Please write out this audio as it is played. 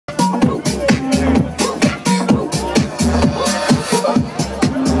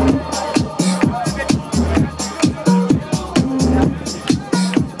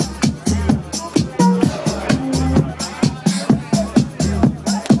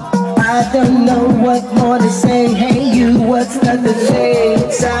I don't know what more to say. Hey you, what's nothing lay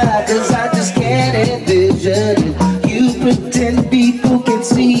inside? Cause I just can't envision it. You pretend people can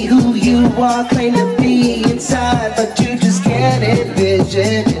see who you are, claim to be inside, but you just can't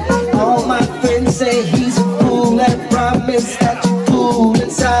envision it. All my friends say he's a fool and promise that you're cool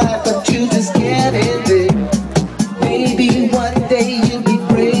inside, but you just can't envision. Maybe one day you'll be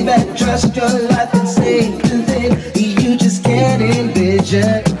brave and trust your life and say to them, you just can't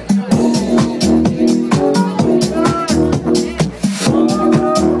envision.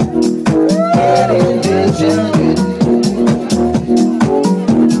 Can't envision it.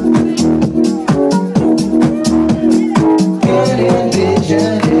 Can't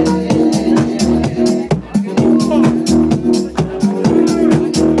envision it.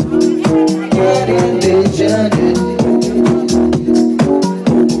 Can't envision it.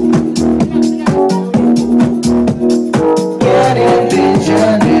 Can't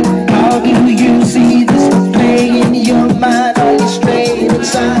envision it. How do you see this play in your mind? Are you straight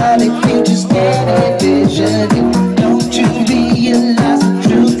inside if you just can't envision it? Don't you realize the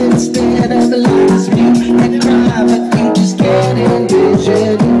truth instead of the lies? You and cry, but you just can't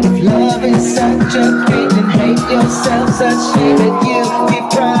envision it. If love is such a pain and hate yourself such shame,